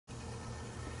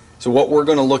So what we're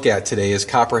going to look at today is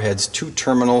Copperhead's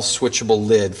two-terminal switchable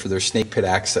lid for their SnakePit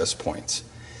Access Points.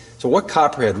 So what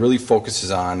Copperhead really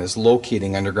focuses on is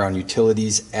locating underground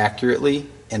utilities accurately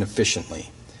and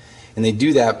efficiently. And they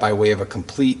do that by way of a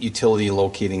complete utility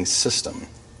locating system.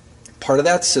 Part of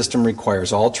that system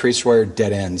requires all tracer wire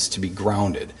dead ends to be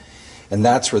grounded, and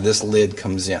that's where this lid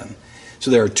comes in. So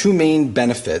there are two main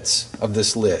benefits of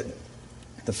this lid.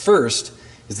 The first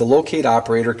is the locate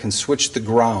operator can switch the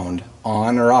ground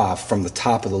on or off from the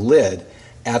top of the lid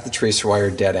at the tracer wire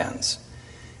dead ends.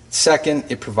 Second,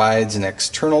 it provides an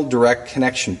external direct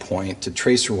connection point to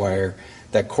tracer wire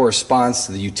that corresponds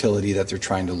to the utility that they're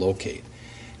trying to locate.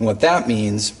 And what that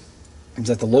means is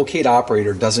that the locate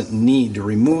operator doesn't need to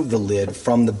remove the lid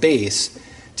from the base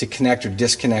to connect or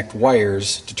disconnect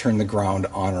wires to turn the ground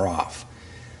on or off.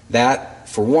 That,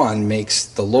 for one, makes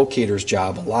the locator's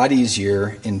job a lot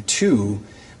easier, and two,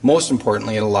 most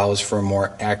importantly, it allows for a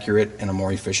more accurate and a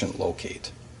more efficient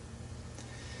locate.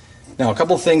 Now, a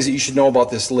couple of things that you should know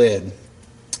about this lid.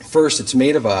 First, it's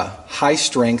made of a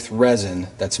high-strength resin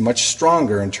that's much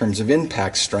stronger in terms of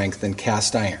impact strength than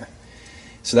cast iron.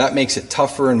 So that makes it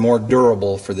tougher and more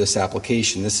durable for this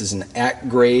application. This is an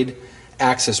at-grade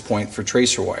access point for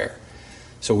tracer wire.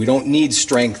 So we don't need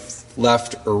strength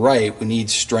left or right, we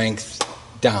need strength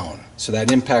down. So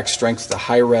that impact strength, the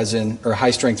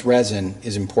high-strength resin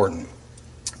is important.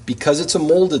 Because it's a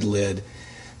molded lid,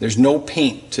 there's no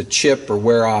paint to chip or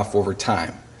wear off over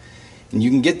time. And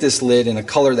you can get this lid in a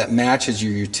color that matches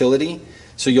your utility,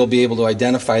 so you'll be able to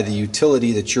identify the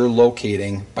utility that you're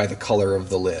locating by the color of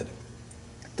the lid.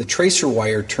 The tracer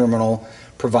wire terminal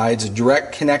provides a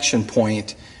direct connection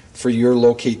point for your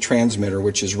locate transmitter,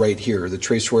 which is right here. The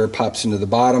tracer wire pops into the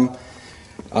bottom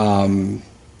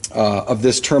of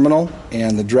this terminal,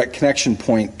 and the direct connection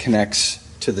point connects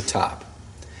to the top.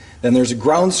 Then there's a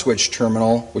ground switch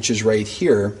terminal, which is right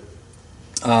here,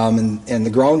 and the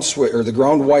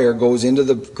ground wire goes into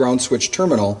the ground switch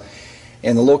terminal,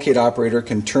 and the locate operator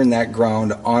can turn that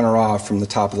ground on or off from the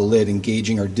top of the lid,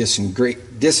 engaging or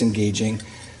disengaging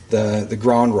the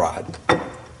ground rod.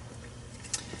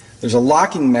 There's a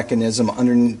locking mechanism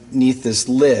underneath this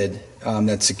lid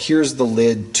that secures the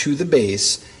lid to the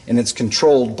base, and it's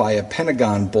controlled by a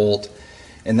pentagon bolt,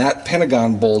 and that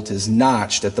pentagon bolt is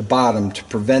notched at the bottom to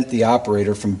prevent the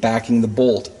operator from backing the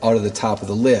bolt out of the top of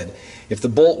the lid. If the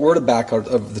bolt were to back out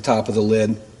of the top of the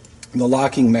lid, the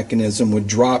locking mechanism would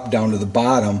drop down to the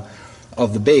bottom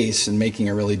of the base, and making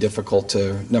it really difficult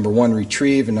to, number one,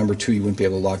 retrieve, and number two, you wouldn't be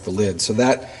able to lock the lid. So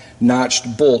that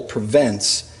notched bolt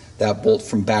prevents that bolt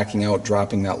from backing out,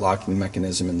 dropping that locking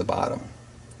mechanism in the bottom.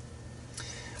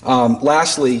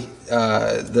 Lastly,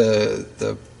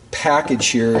 the package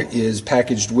here is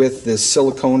packaged with this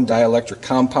silicone dielectric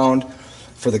compound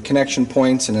for the connection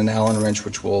points, and an Allen wrench,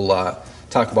 which we'll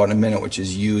talk about in a minute, which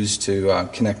is used to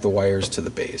connect the wires to the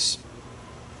base.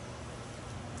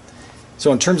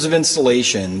 So in terms of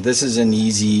installation, this is an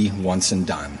easy once and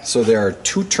done. So there are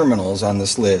two terminals on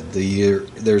this lid.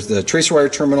 There's the tracer wire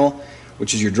terminal,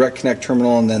 which is your direct connect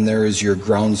terminal, and then there is your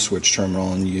ground switch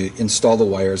terminal, and you install the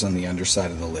wires on the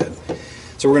underside of the lid.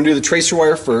 So we're going to do the tracer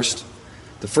wire first.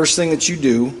 The first thing that you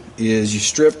do is you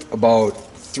strip about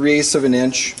 3/8 of an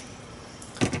inch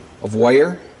of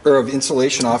wire, or of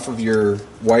insulation, off of your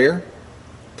wire.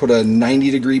 Put a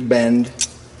 90-degree bend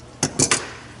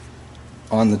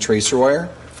on the tracer wire.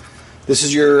 This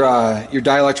is your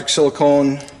dielectric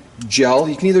silicone gel.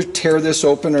 You can either tear this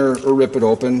open or rip it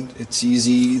open. It's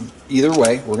easy either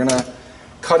way. We're going to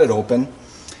cut it open.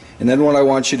 And then what I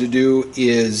want you to do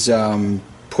is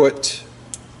put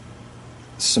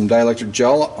some dielectric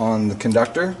gel on the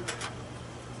conductor.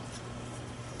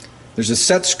 There's a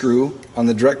set screw on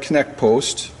the direct connect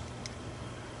post.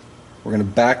 We're going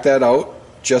to back that out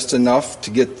just enough to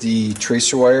get the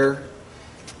tracer wire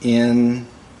in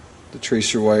the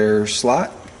tracer wire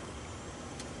slot,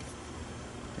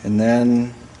 and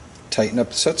then tighten up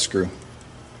the set screw.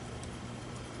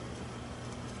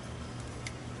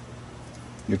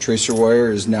 Your tracer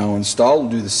wire is now installed.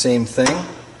 We'll do the same thing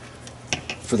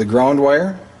for the ground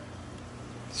wire.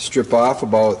 Strip off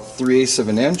about 3/8 of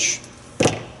an inch.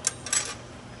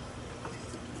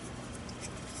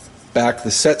 Back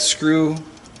the set screw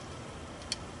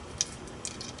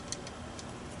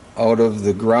out of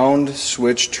the ground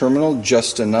switch terminal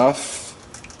just enough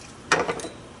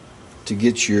to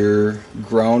get your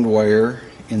ground wire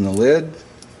in the lid.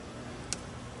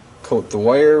 Coat the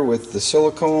wire with the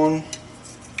silicone.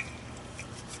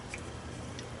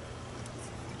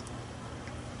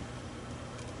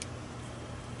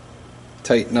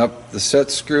 Tighten up the set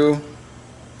screw,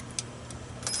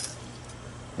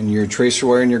 and your tracer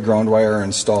wire and your ground wire are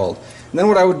installed. And then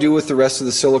what I would do with the rest of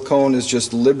the silicone is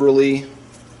just liberally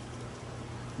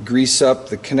grease up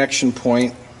the connection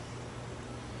point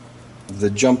of the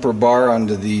jumper bar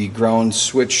onto the ground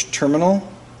switch terminal,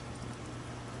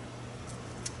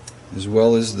 as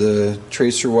well as the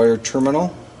tracer wire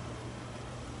terminal.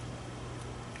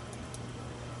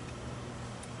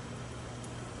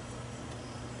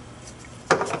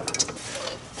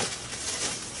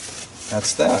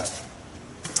 That's that.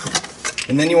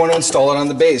 And then you want to install it on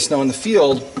the base. Now in the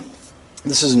field,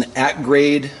 this is an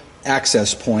at-grade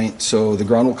access point, so the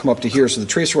ground will come up to here, so the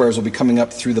tracer wires will be coming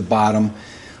up through the bottom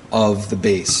of the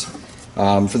base.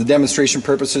 For the demonstration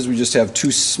purposes, we just have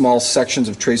two small sections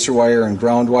of tracer wire and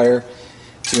ground wire.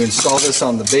 To install this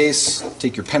on the base,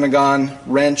 take your pentagon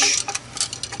wrench,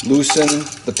 loosen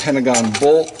the pentagon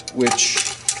bolt, which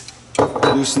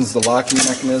loosens the locking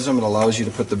mechanism. It allows you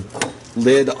to put the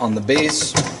lid on the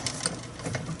base.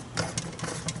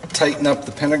 Tighten up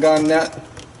the pentagon net,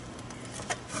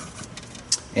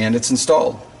 and it's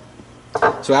installed.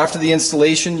 So after the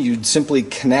installation, you'd simply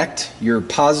connect your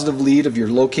positive lead of your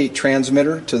locate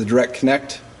transmitter to the direct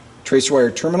connect tracer wire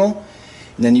terminal,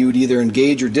 and then you would either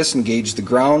engage or disengage the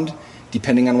ground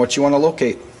depending on what you want to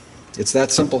locate. It's that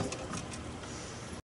simple.